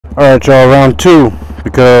Alright, y'all, round two,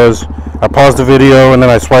 because I paused the video and then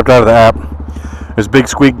I swiped out of the app. There's big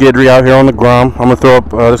Squeek-Guidry out here on the Grom. I'm going to throw up,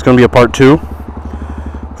 this is going to be a part two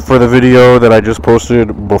for the video that I just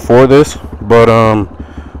posted before this. But,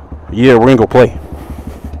 yeah, we're going to go play.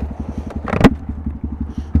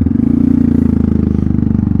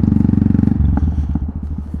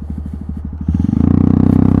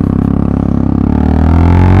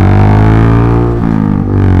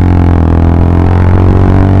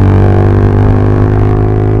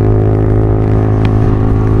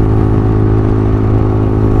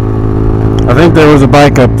 I think there was a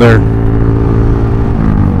bike up there.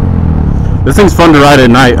 This thing's fun to ride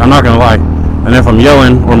at night, I'm not gonna lie. And if I'm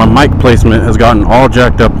yelling or my mic placement has gotten all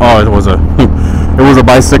jacked up, oh, it was a it was a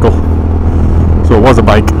bicycle. So it was a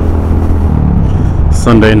bike.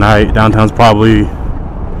 Sunday night, downtown's probably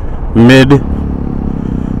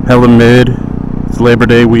hella mid. It's Labor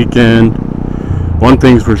Day weekend. One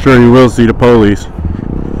thing's for sure, you will see the police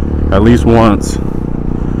at least once.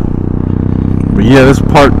 But yeah, this is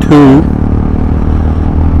part two.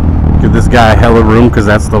 Give this guy hella room because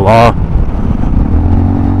that's the law.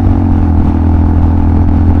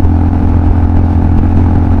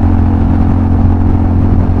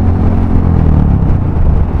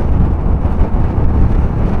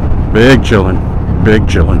 Big chillin', big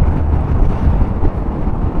chillin'.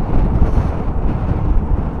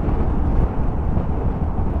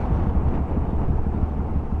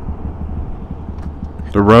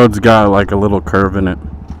 The road's got like a little curve in it.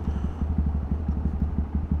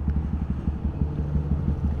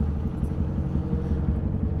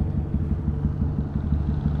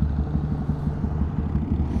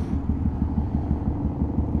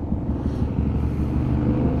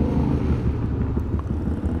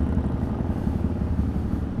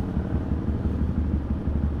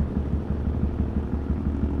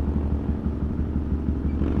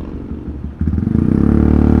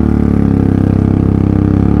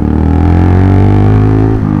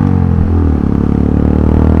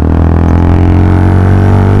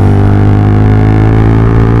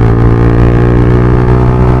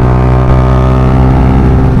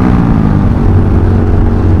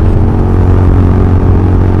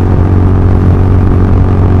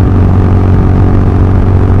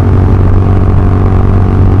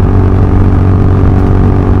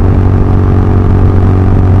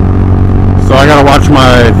 I gotta watch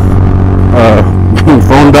my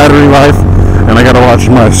phone battery life, and I gotta watch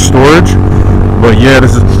my storage. But yeah,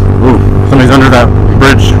 this is, ooh, somebody's under that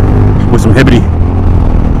bridge with some hibbity.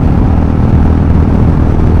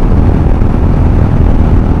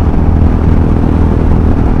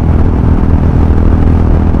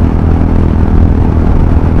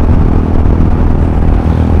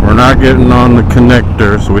 We're not getting on the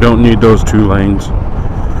connector, so we don't need those two lanes.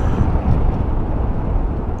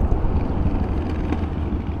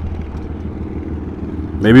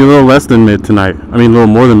 Maybe a little less than mid tonight. I mean, a little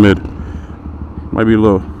more than mid. Might be a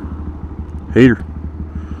little hater.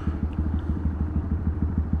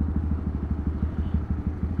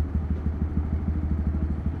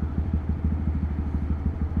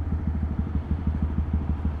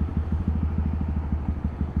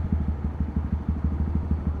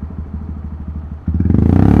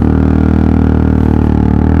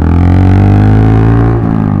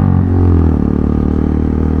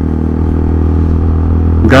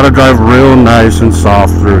 Gotta drive real nice and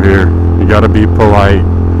soft through here. You gotta be polite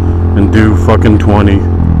and do fucking 20.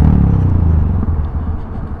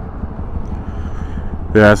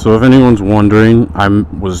 Yeah, so if anyone's wondering, I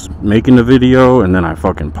was making the video and then I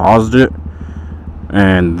fucking paused it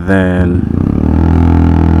and then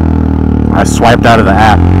I swiped out of the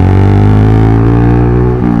app.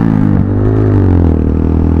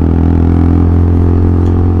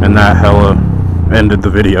 And that hella ended the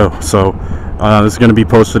video. So this is going to be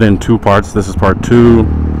posted in two parts. This is part two.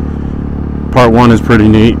 Part one is pretty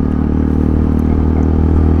neat.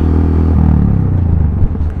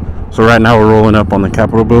 So right now we're rolling up on the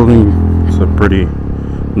Capitol building. It's a pretty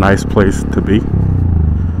nice place to be.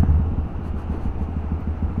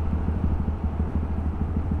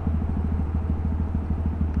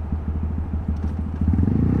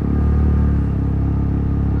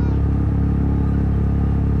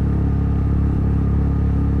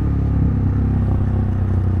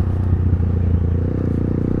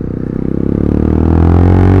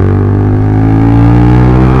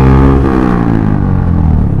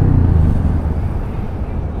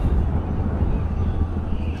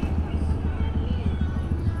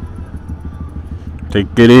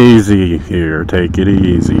 Take it easy here, take it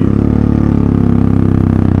easy.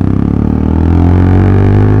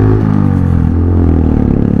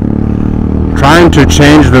 trying to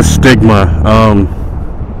change the stigma.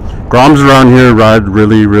 Groms around here ride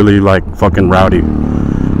really like fucking rowdy,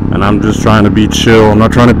 and I'm just trying to be chill. I'm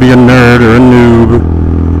not trying to be a nerd or a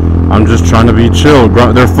noob. I'm just trying to be chill.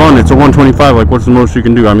 They're fun. It's a 125. Like, what's the most you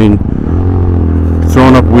can do? I mean,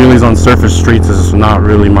 throwing up wheelies on surface streets is not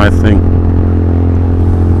really my thing.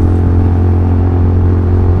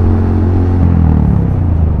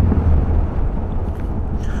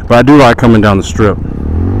 But I do like coming down the strip.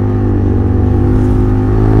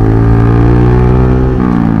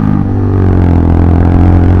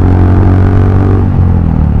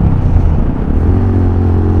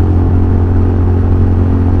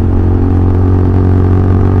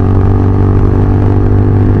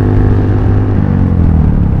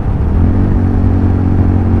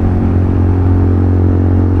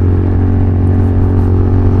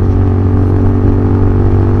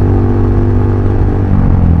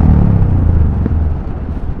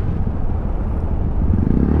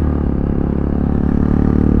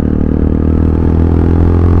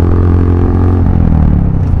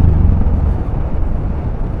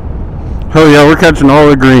 Hell yeah, we're catching all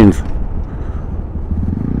the greens.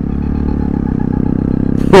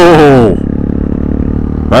 Oh,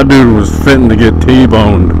 that dude was fitting to get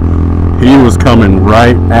T-boned. He was coming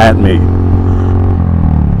right at me.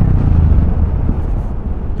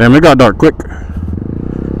 Damn, it got dark quick.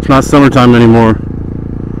 It's not summertime anymore.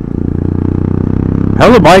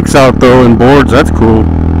 Hella bikes out though and boards, that's cool.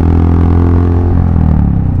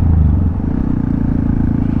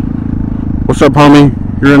 What's up, homie?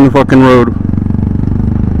 You're in the fucking road.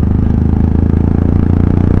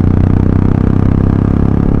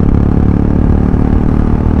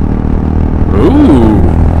 Ooh,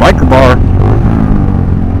 biker bar.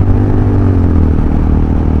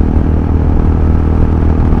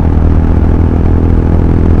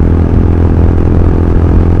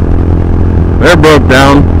 They're broke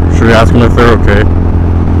down. Should we ask them if they're okay?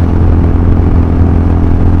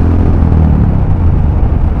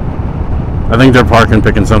 I think they're parking,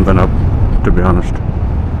 picking something up, to be honest.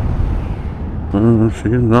 She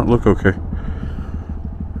did not look okay.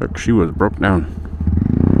 Like she was broke down.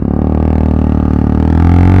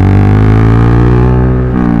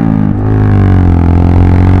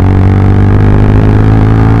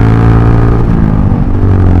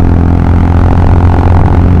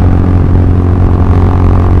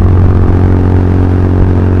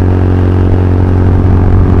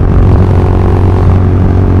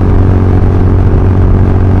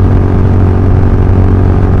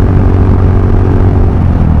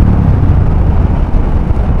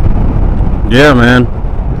 Yeah, man.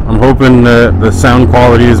 I'm hoping that the sound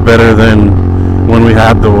quality is better than when we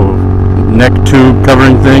had the neck tube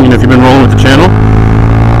covering thing. And if you've been rolling with the channel,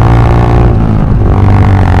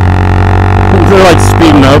 they're like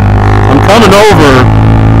speeding up. I'm coming over.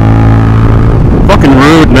 Fucking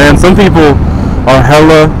rude, man. Some people are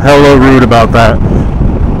hella rude about that.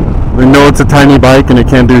 They know it's a tiny bike and it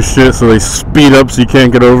can't do shit, so they speed up so you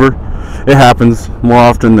can't get over. It happens more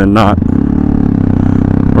often than not.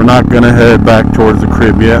 We're not gonna head back towards the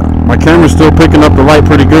crib yet. My camera's still picking up the light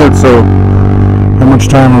pretty good, so how much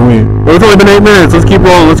time are we? Well, it's only been 8 minutes. Let's keep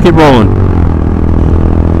rolling. Let's keep rolling.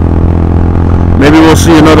 Maybe we'll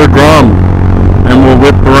see another Grom and we'll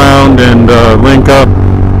whip around and link up,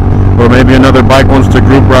 or maybe another bike wants to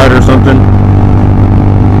group ride or something.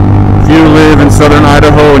 If you live in southern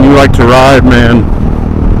Idaho and you like to ride, man,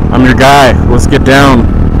 I'm your guy. Let's get down.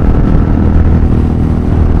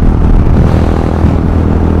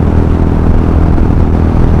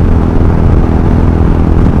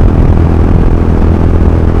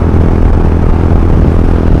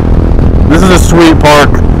 This is a sweet park,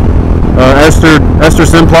 Esther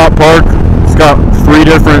Simplot Park. It's got 3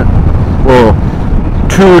 different, well,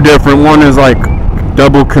 2 different. One is like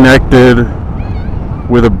double connected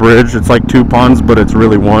with a bridge. It's like 2 ponds, but it's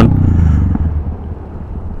really one.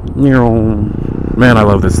 Man, I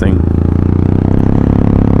love this thing.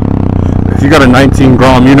 If you got a 19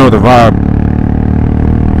 Grom, you know the vibe.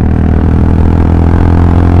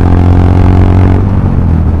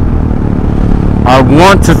 I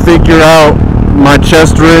want to figure out my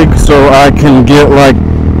chest rig so I can get like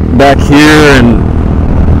back here and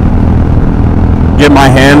get my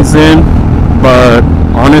hands in, but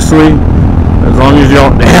honestly, as long as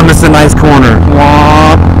y'all, damn, it's a nice corner.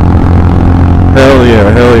 Wah. Hell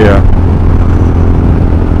yeah, hell yeah.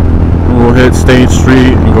 We'll hit State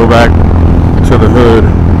Street and go back to the hood,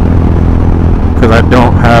 because I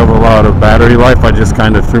don't have a lot of battery life. I just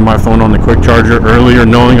kind of threw my phone on the quick charger earlier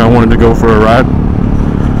knowing I wanted to go for a ride.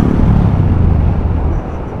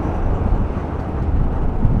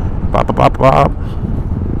 Bop, bop, bop, bop.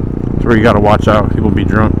 It's where you gotta watch out. People be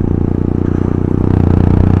drunk.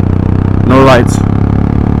 No lights.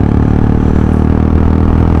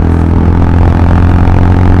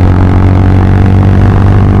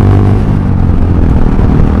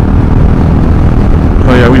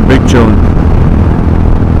 Oh yeah, we big chillin'.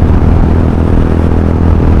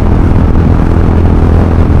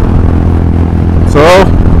 So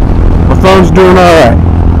my phone's doing alright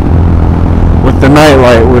with the night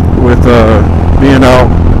light, with being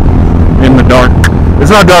out in the dark.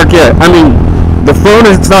 It's not dark yet. I mean, the phone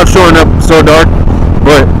is not showing up so dark,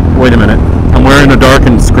 but wait a minute. I'm wearing a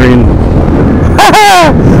darkened screen.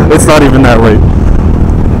 It's not even that late.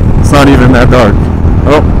 It's not even that dark.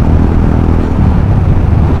 Oh.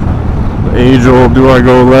 The age old, do I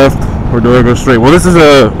go left or do I go straight? Well, this is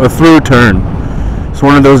a through turn. It's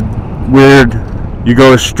one of those weird, you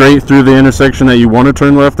go straight through the intersection that you want to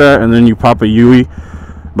turn left at, and then you pop a U-ey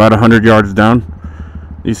about 100 yards down.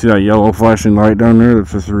 You see that yellow flashing light down there?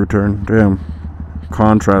 That's a through turn. Damn.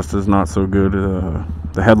 Contrast is not so good.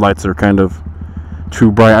 The headlights are kind of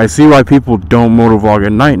too bright. I see why people don't motovlog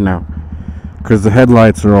at night now, because the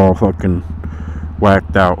headlights are all fucking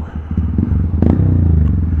whacked out.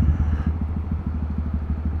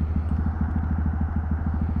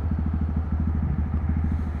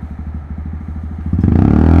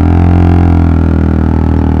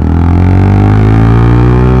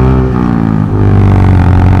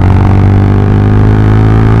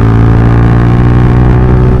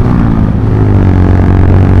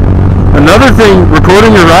 Another thing,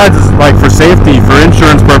 recording your rides is like for safety, for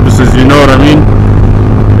insurance purposes, you know what I mean?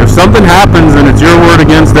 If something happens and it's your word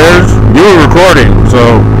against theirs, you're recording, so,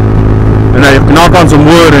 and if you knock on some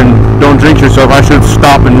wood and don't drink yourself, I should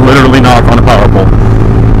stop and literally knock on a power pole.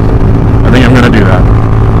 I think I'm gonna do that.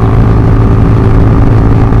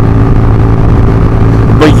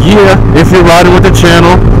 But yeah, if you're riding with the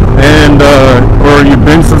channel and, or you've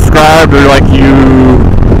been subscribed, or like you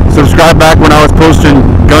subscribe back when I was posting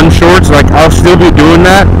gun shorts, like I'll still be doing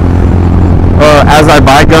that as I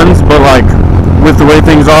buy guns, but like with the way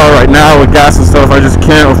things are right now with gas and stuff, I just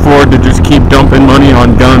can't afford to just keep dumping money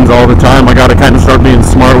on guns all the time. I gotta kind of start being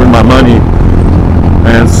smart with my money,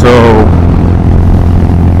 and so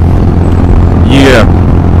yeah,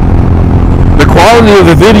 the quality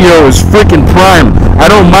of the video is freaking prime.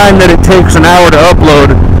 I don't mind that it takes an hour to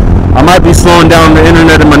upload. I might be slowing down the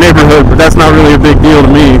internet in my neighborhood, but that's not really a big deal to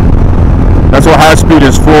me. That's what high speed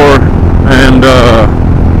is for. And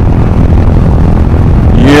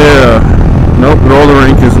yeah, nope, roller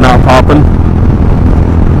rink is not popping.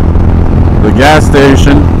 The gas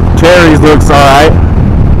station, Terry's looks alright.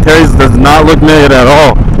 Terry's does not look mad at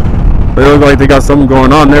all. They look like they got something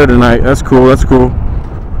going on there tonight. That's cool, that's cool.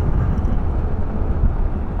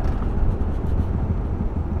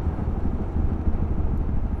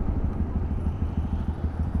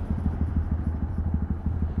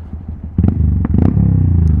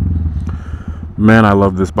 Man, I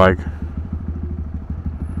love this bike.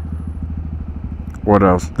 What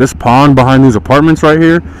else? This pond behind these apartments right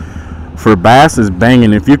here for bass is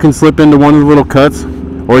banging. If you can slip into one of the little cuts,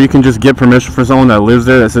 or you can just get permission for someone that lives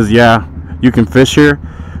there that says, yeah, you can fish here,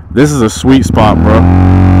 this is a sweet spot, bro.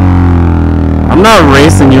 I'm not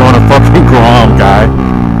racing you on a fucking Grom, guy.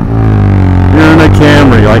 You're in a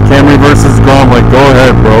Camry, like Camry versus Grom, like go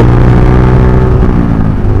ahead, bro.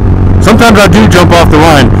 Sometimes I do jump off the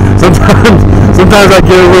line. Sometimes I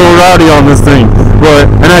get a little rowdy on this thing. But,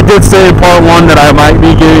 and I did say in part one that I might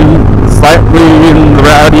be getting slightly in the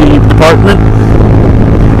rowdy department.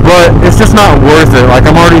 But it's just not worth it. Like,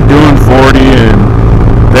 I'm already doing 40 and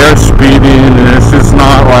they're speeding, and it's just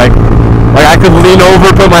not like I could lean over,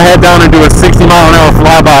 put my head down and do a 60-mile-an-hour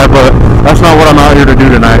flyby, but that's not what I'm out here to do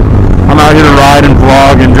tonight. I'm out here to ride and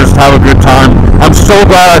vlog and just have a good time. I'm so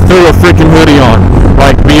glad I threw a freaking hoodie on.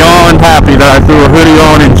 Like, beyond happy that I threw a hoodie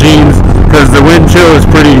on and jeans, because the wind chill is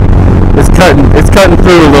pretty, it's cutting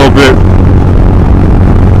through a little bit.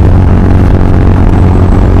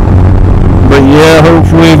 But yeah,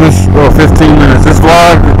 hopefully this, 15 minutes. This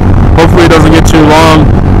vlog, hopefully it doesn't get too long.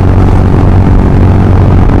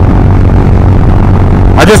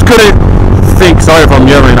 I just couldn't think, sorry if I'm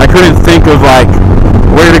yelling, I couldn't think of like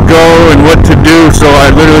where to go and what to do, so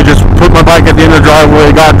I literally just put my bike at the end of the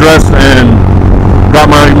driveway, got dressed, and got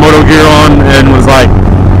my moto gear on, and was like,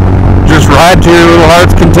 just ride to your little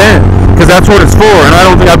heart's content, because that's what it's for. And I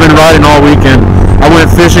don't think I've been riding all weekend. I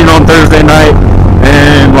went fishing on Thursday night,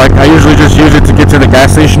 and like I usually just use it to get to the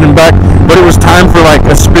gas station and back, but it was time for like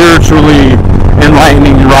a spiritually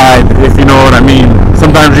enlightening ride, if you know what I mean.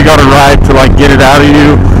 Sometimes you gotta ride to like get it out of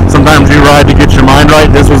you, sometimes you ride to get your mind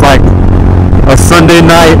right. This was like a Sunday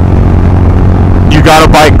night you got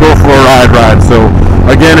a bike, go for a ride. So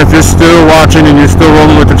again, if you're still watching and you're still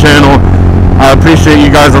rolling with the channel, I appreciate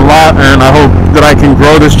you guys a lot, and I hope that I can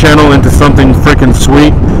grow this channel into something freaking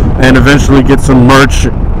sweet and eventually get some merch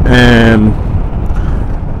and,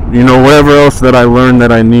 you know, whatever else that I learned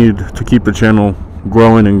that I need to keep the channel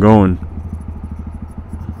growing and going.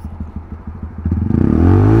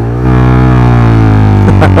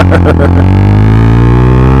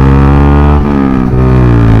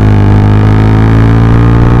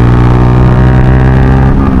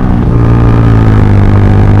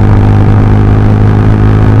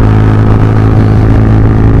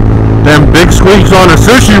 Them big squeaks on a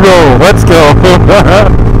sushi roll. Let's go.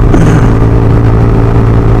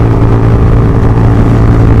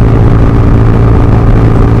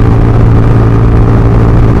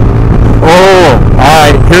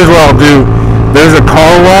 Here's what I'll do. There's a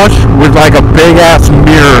car wash with like a big ass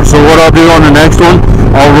mirror. So what I'll do on the next one,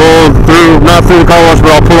 I'll roll through, not through the car wash,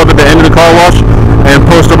 but I'll pull up at the end of the car wash and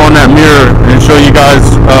post up on that mirror and show you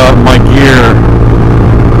guys my gear.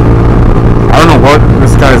 I don't know what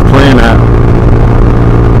this guy's playing at.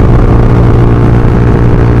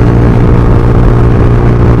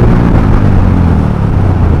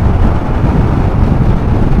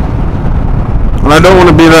 I don't want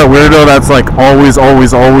to be that weirdo that's like always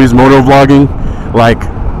motovlogging, like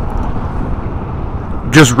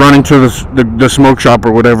just running to the smoke shop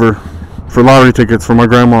or whatever for lottery tickets for my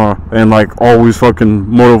grandma and like always fucking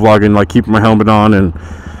motovlogging, like keeping my helmet on and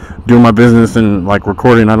doing my business and like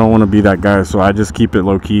recording. I don't want to be that guy, so I just keep it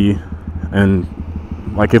low key. And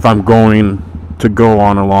like if I'm going to go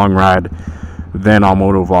on a long ride, then I'll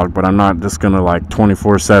motovlog, but I'm not just gonna like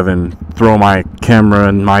 24/7 throw my camera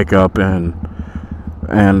and mic up and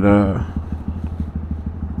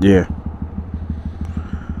yeah.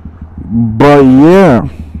 But yeah,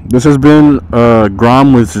 this has been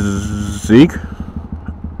Grom with Zeke,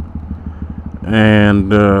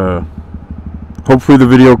 and hopefully the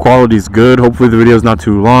video quality is good. Hopefully the video is not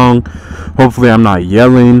too long. Hopefully I'm not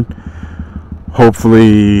yelling.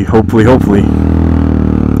 Hopefully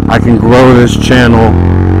I can grow this channel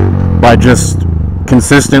by just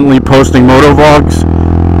consistently posting motovlogs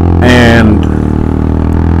and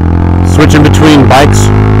switching between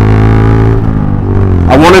bikes.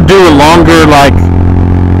 I want to do a longer, like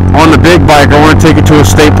on the big bike, I want to take it to a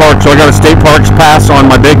state park, so I got a state parks pass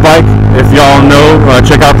on my big bike. If y'all know,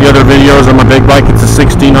 check out the other videos on my big bike. It's a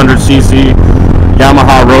 1600cc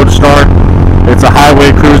Yamaha Roadstar. It's a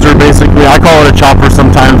highway cruiser basically. I call it a chopper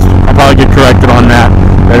sometimes. I'll probably get corrected on that.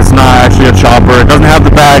 It's not actually a chopper. It doesn't have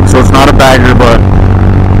the bag, so it's not a bagger, but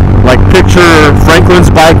like picture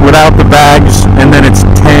Franklin's bike without the bags, and then it's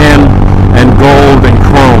tan and gold and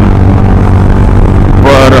chrome.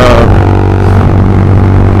 But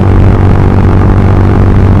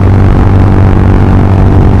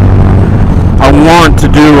I want to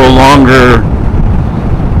do a longer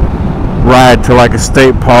ride to like a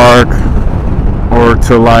state park or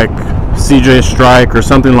to like CJ Strike or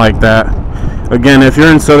something like that. Again, if you're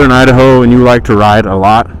in southern Idaho and you like to ride a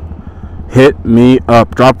lot, hit me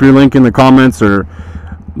up. Drop your link in the comments, or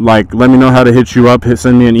like let me know how to hit you up.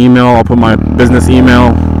 Send me an email. I'll put my business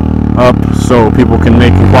email up so people can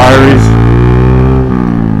make inquiries.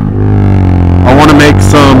 I want to make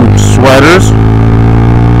some sweaters,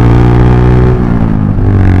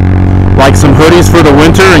 like some hoodies for the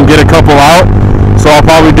winter, and get a couple out. So I'll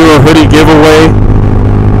probably do a hoodie giveaway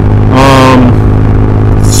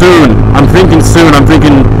soon. I'm thinking soon. I'm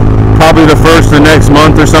thinking probably the first of the next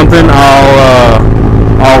month or something.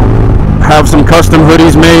 I'll have some custom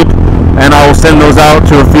hoodies made, and I will send those out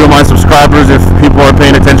to a few of my subscribers if people are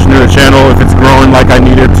paying attention to the channel, if it's growing like I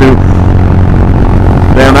need it to.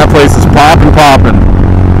 Damn, that place is popping.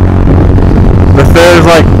 The fair's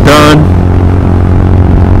like done.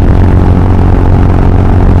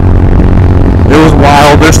 It was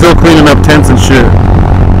wild. They're still cleaning up tents and shit.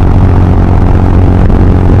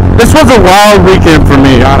 This was a wild weekend for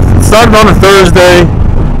me. It started on a Thursday.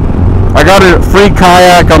 I got a free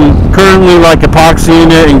kayak. I'm currently like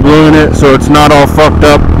epoxying it and gluing it so it's not all fucked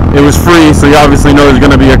up. It was free, so you obviously know there's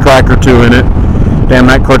going to be a crack or two in it. Damn,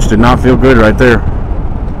 that clutch did not feel good right there.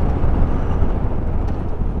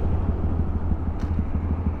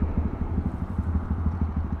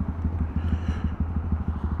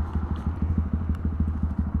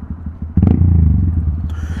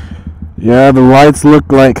 Yeah, the lights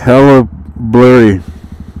look like hella blurry.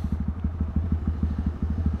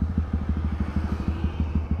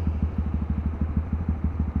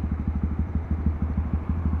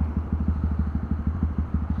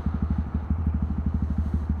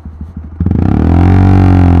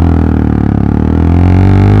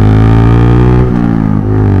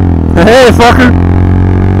 motherfucker.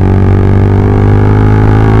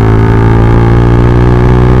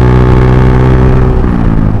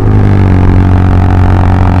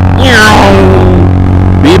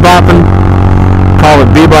 Bebopping. Call it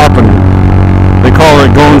bebopping. They call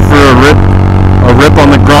it going for a rip on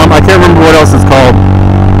the Grom. I can't remember what else it's called.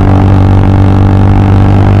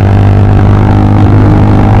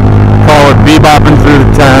 Call it bebopping through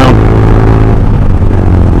the town.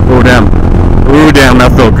 Oh damn. Ooh damn,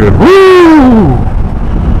 that felt good. Woo!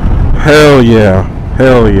 Hell yeah.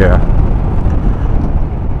 Hell yeah.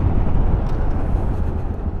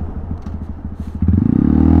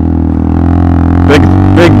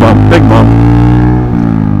 Big bump, big bump.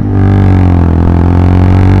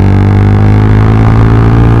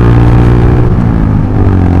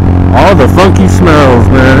 All the funky smells,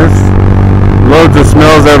 man. There's loads of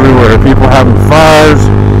smells everywhere. People having fires.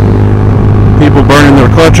 People burning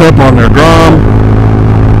their clutch up on their Grom.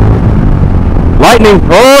 Lightning.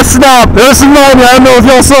 Oh snap! There's some lightning. I don't know if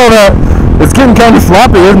y'all saw that. It's getting kind of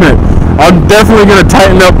floppy, isn't it? I'm definitely going to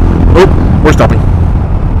tighten up. Oh, we're stopping.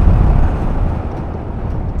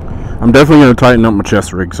 I'm definitely going to tighten up my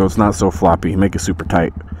chest rig so it's not so floppy. Make it super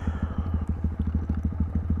tight.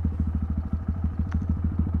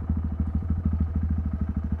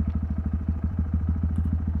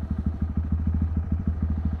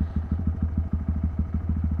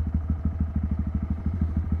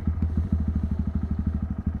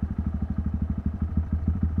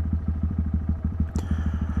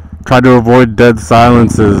 Try to avoid dead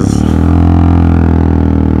silences.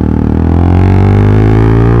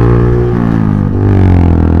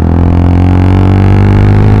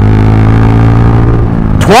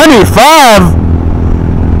 $25?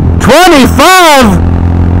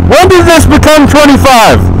 When did this become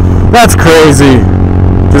 25? That's crazy.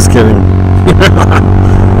 Just kidding.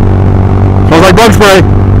 Smells like bug spray.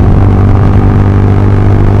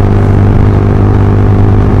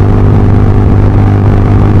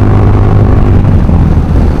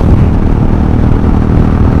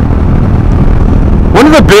 One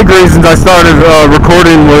of the big reasons I started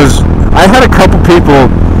recording was I had a couple people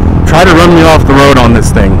try to run me off the road on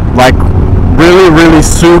this thing, like really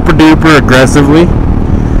super duper aggressively,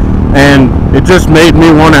 and it just made me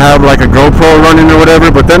want to have like a GoPro running or whatever.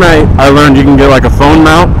 But then I learned you can get like a phone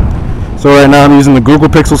mount. So right now I'm using the Google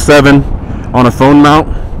Pixel 7 on a phone mount,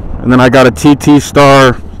 and then I got a TT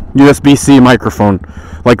Star USB-C microphone,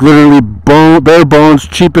 like literally bare bones,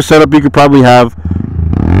 cheapest setup you could probably have.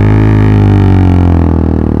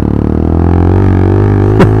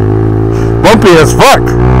 Bumpy as fuck.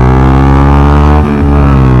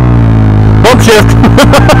 Bump shift.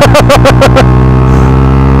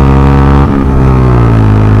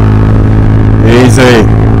 Easy.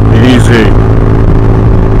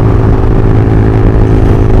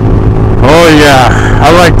 Oh yeah,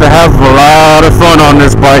 I like to have a lot of fun on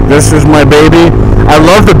this bike. This is my baby. I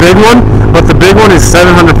love the big one, but the big one is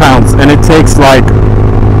 700 pounds, and it takes like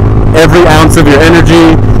every ounce of your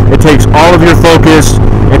energy. It takes all of your focus.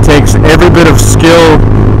 It takes every bit of skill.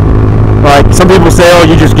 Like some people say, oh,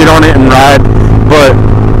 you just get on it and ride, but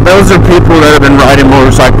those are people that have been riding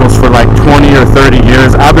motorcycles for like 20 or 30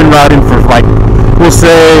 years. I've been riding for like, we'll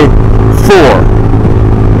say 4.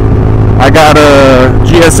 I got a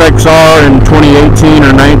GSXR in 2018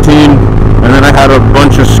 or 19, and then I had a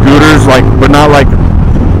bunch of scooters, like, but not like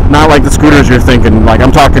the scooters you're thinking. Like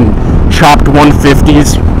I'm talking chopped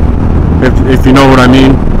 150s, if you know what I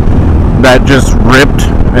mean. That just ripped,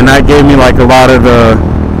 and that gave me like a lot of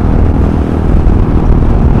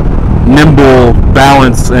nimble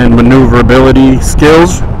balance and maneuverability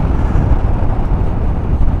skills.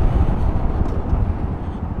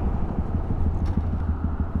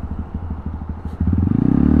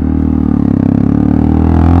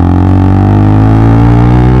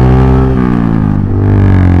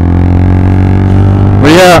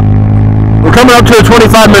 But yeah, we're coming up to a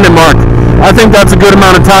 25-minute mark. I think that's a good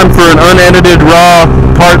amount of time for an unedited raw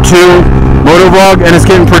part 2 motovlog, and it's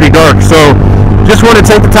getting pretty dark. So just want to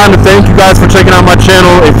take the time to thank you guys for checking out my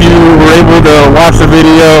channel. If you were able to watch the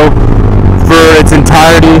video for its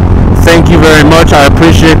entirety, thank you very much. I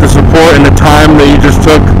appreciate the support and the time that you just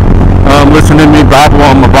took listening to me babble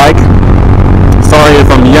on my bike. Sorry if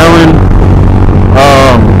I'm yelling.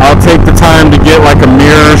 I'll take the time to get like a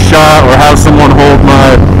mirror shot or have someone hold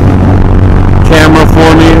my camera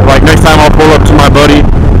for me. Like next time I'll pull up to my buddy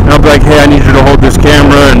and I'll be like, hey, I need you to hold this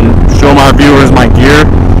camera and show my viewers my gear,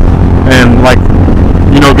 and like,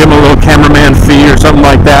 you know, give them a little cameraman fee or something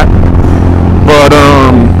like that. But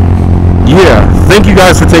yeah, thank you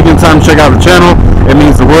guys for taking the time to check out the channel. It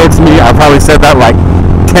means the world to me. I probably said that like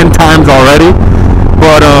 10 times already,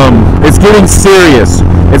 But it's getting serious.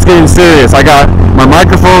 It's getting serious. I got my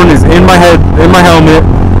microphone is in my head, in my helmet.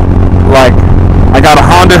 Like, I got a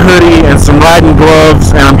Honda hoodie and some riding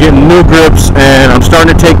gloves, and I'm getting new grips, and I'm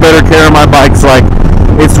starting to take better care of my bikes. Like,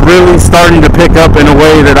 it's really starting to pick up in a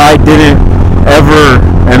way that I didn't ever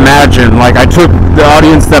imagine. Like, I took the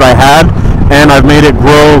audience that I had, and I've made it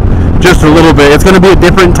grow just a little bit. It's going to be a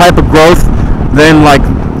different type of growth than like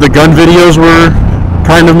the gun videos were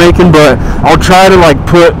kind of making, but I'll try to like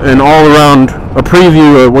put an all-around a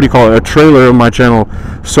preview, what do you call it, a trailer of my channel,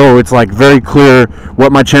 so it's like very clear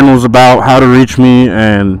what my channel is about, how to reach me,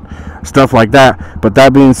 and stuff like that. But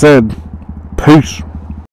that being said, peace.